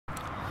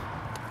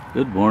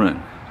Good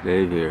morning,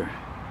 Dave here.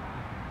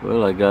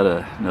 Well, I got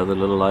another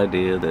little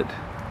idea that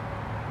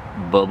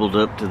bubbled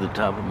up to the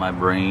top of my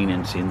brain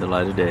and seen the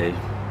light of day.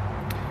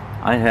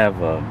 I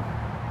have a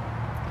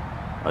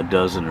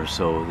dozen or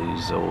so of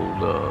these old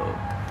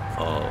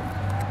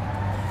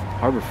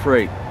Harbor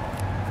Freight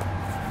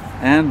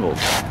anvils,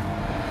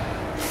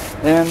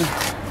 and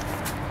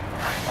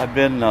I've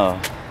been, I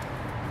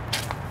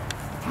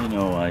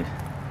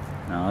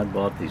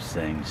bought these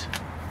things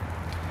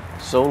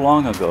so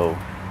long ago.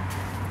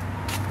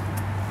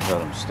 Got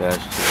them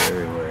stashed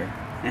here everywhere.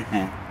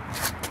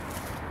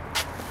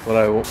 But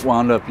I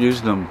wound up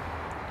using them.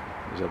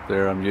 Is up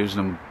there. I'm using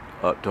them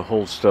to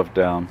hold stuff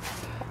down.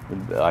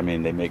 I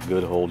mean, they make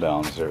good hold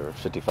downs. They're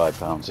 55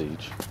 pounds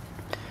each.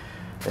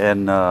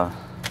 And I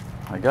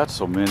got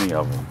so many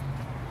of them.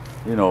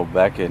 You know,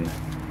 back in the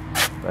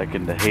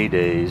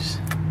heydays,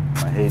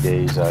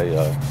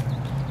 I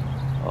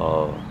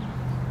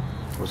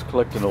was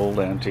collecting old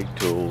antique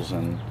tools,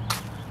 and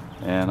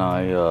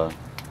I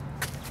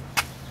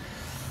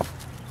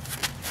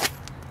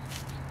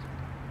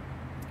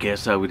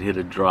guess I would hit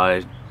a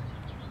dry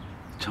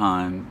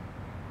time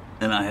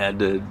and I had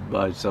to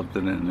buy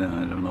something, and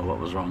I don't know what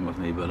was wrong with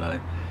me, but I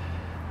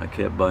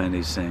kept buying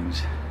these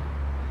things.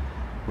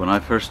 When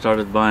I first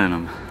started buying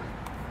them,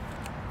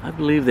 I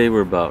believe they were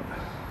about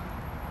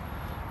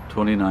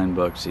 29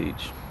 bucks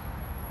each.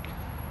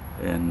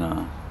 And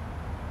now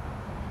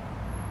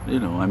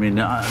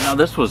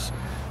this was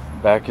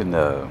back in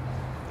the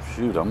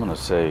I'm gonna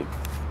say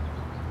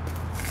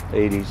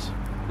 80s,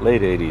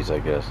 late 80s, I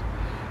guess.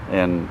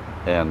 And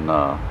an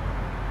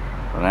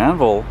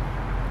anvil,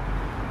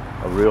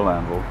 a real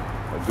anvil,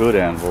 a good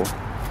anvil,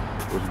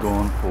 was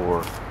going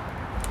for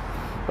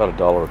about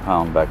 $1 a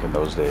pound back in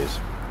those days.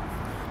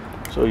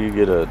 So you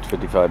get a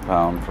 55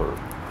 pound for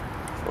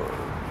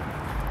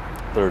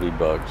 30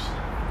 bucks,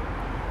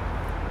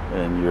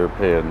 and you're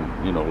paying,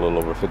 a little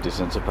over 50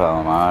 cents a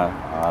pound.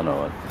 I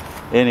know it.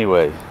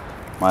 Anyway,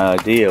 my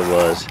idea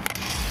was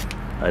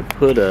I'd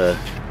put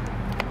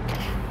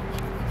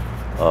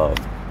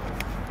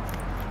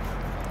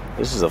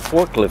this is a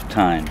forklift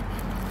tine.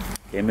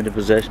 Came into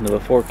possession of a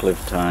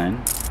forklift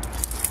tine,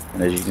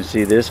 and as you can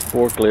see, this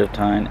forklift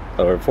tine,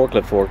 or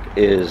forklift fork,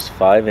 is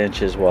 5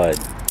 inches wide.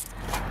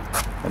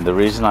 And the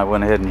reason I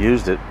went ahead and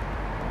used it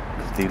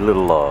is these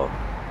little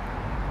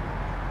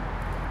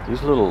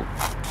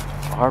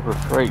Harbor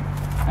Freight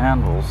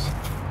anvils.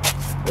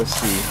 Let's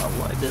see how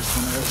wide this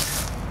one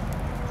is.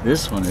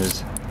 This one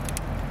is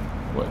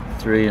what,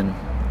 3 and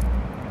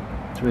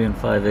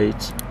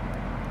 5/8,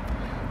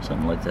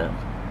 something like that.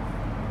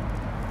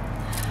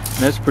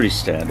 And that's pretty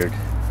standard.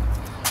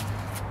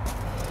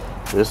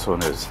 This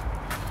one is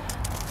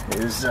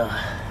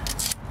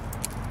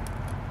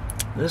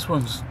this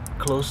one's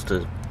close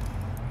to,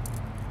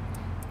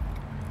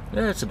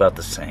 yeah, it's about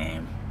the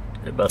same.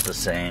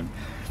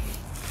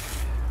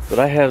 But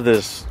I have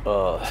this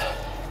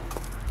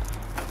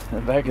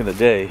back in the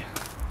day,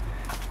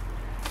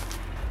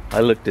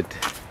 I looked at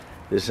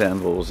this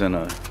anvil. Was in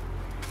an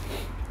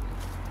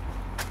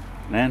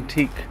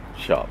antique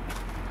shop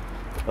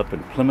up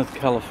in Plymouth,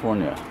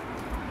 California.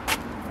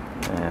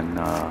 And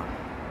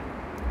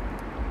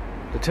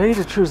to tell you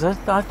the truth,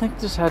 I think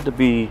this had to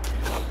be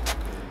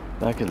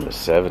back in the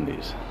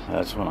 70s.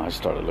 That's when I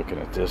started looking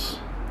at this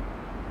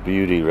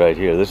beauty right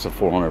here. This is a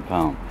 400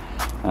 pound.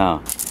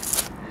 Now,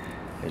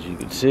 as you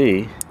can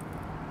see,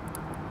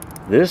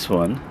 this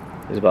one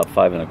is about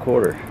 5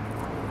 1/4.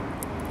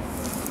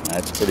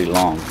 That's pretty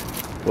long.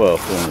 Well,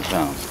 400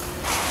 pounds.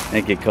 I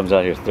think it comes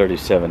out here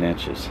 37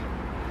 inches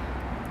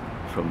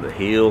from the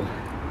heel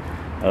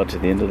out to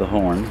the end of the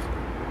horn,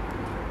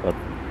 but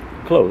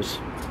close.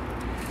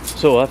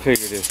 So I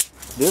figured if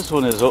this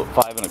one is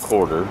 5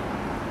 1/4,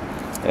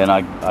 and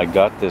I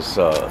got this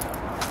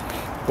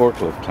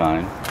forklift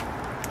tine,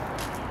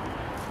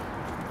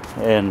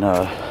 and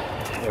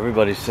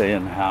everybody's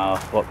saying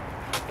what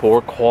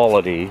poor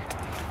quality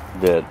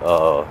that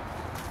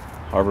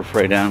Harbor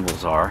Freight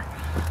anvils are.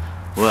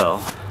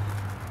 Well,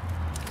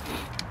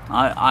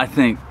 I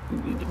think,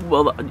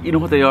 well, you know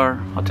what they are?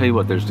 I'll tell you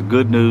what, there's the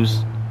good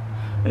news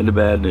and the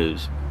bad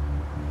news.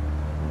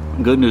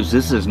 Good news,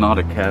 this is not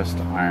a cast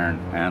iron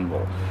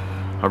anvil.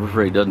 Harbor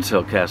Freight doesn't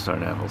sell cast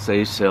iron anvils.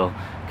 They sell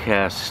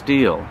cast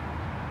steel.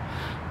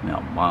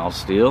 Now, mild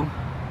steel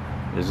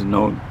isn't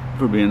known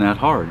for being that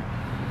hard.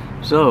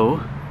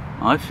 So,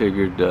 I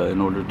figured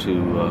in order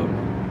to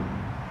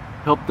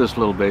help this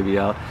little baby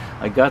out,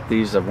 I got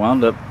these. I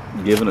wound up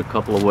giving a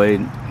couple away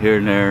here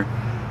and there,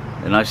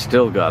 and I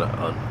still got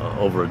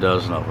over a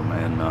dozen of them,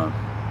 and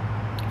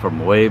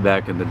from way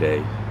back in the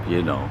day,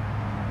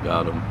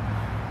 got them.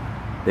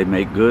 They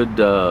make good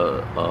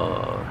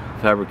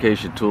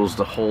fabrication tools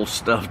to hold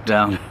stuff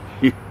down.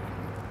 You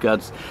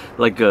got,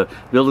 like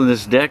building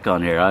this deck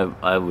on here,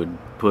 I would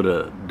put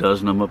a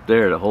dozen of them up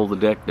there to hold the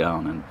deck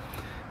down, and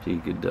so you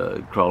could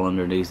crawl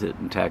underneath it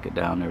and tack it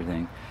down and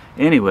everything.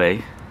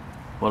 Anyway,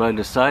 what I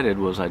decided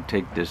was I'd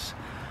take this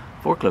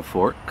forklift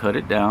fork, cut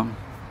it down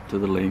to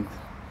the length,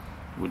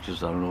 which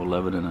is, I don't know,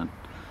 11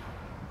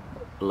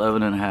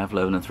 11 and a half,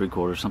 11 and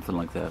 3/4, something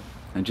like that,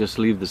 and just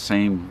leave the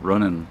same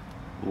running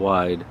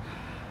wide.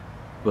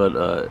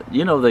 But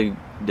you know,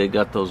 they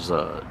got those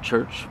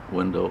church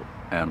window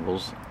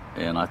anvils,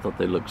 and I thought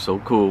they looked so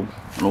cool,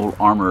 an old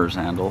armorer's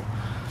handle.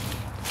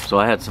 So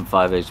I had some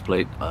 5/8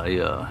 plate. I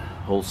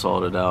hole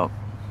sawed it out.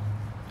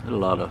 Did a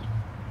lot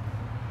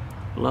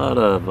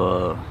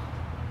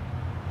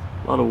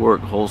of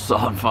work hole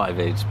sawing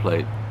 5/8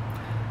 plate,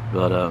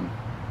 but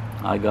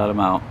I got them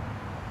out.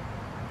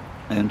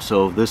 And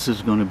so this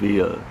is going to be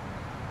a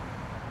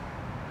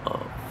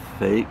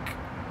fake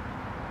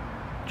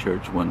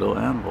church window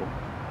anvil.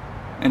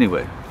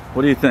 Anyway,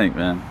 what do you think,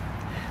 man?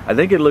 I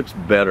think it looks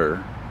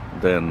better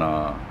than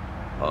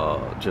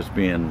just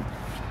being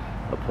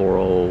a poor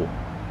old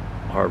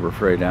Harbor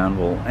Freight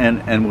anvil,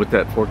 and with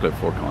that forklift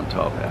fork on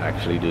top, I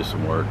actually do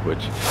some work,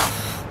 which,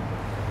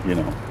 you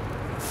know,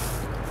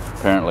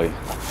 apparently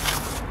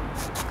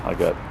I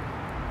got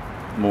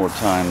more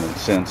time than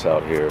sense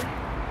out here.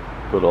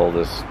 Put all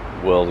this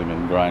welding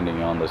and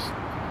grinding on this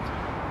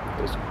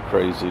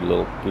crazy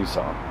little piece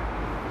of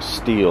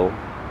steel.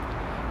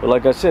 But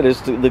like I said,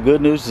 the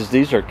good news is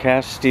these are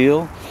cast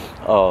steel.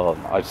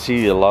 I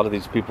see a lot of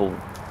these people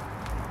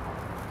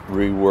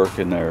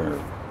reworking their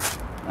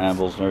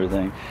anvils and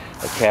everything.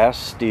 A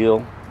cast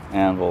steel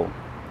anvil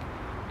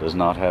does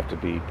not have to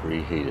be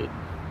preheated.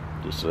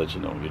 Just to let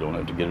you know, you don't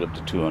have to get it up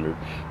to 200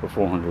 or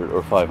 400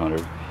 or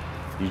 500.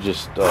 You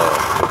just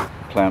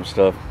clamp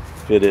stuff,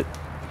 fit it,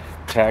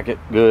 tack it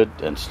good,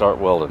 and start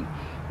welding.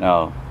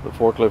 Now, the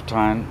forklift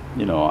tine,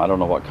 you know, I don't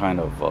know what kind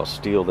of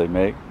steel they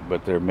make,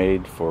 but they're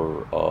made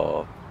for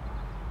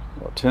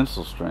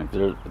tensile strength.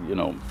 They're, you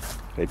know,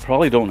 they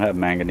probably don't have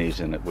manganese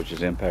in it, which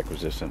is impact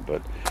resistant,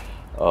 but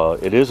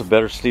it is a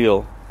better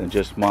steel than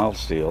just mild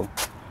steel.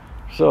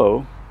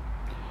 So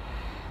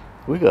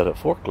we got a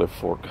forklift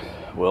fork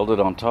welded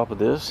on top of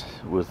this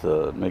with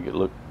make it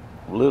look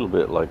a little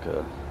bit like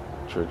a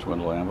church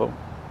window anvil.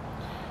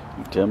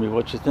 You tell me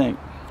what you think.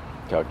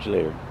 Talk to you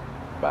later.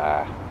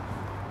 Bye.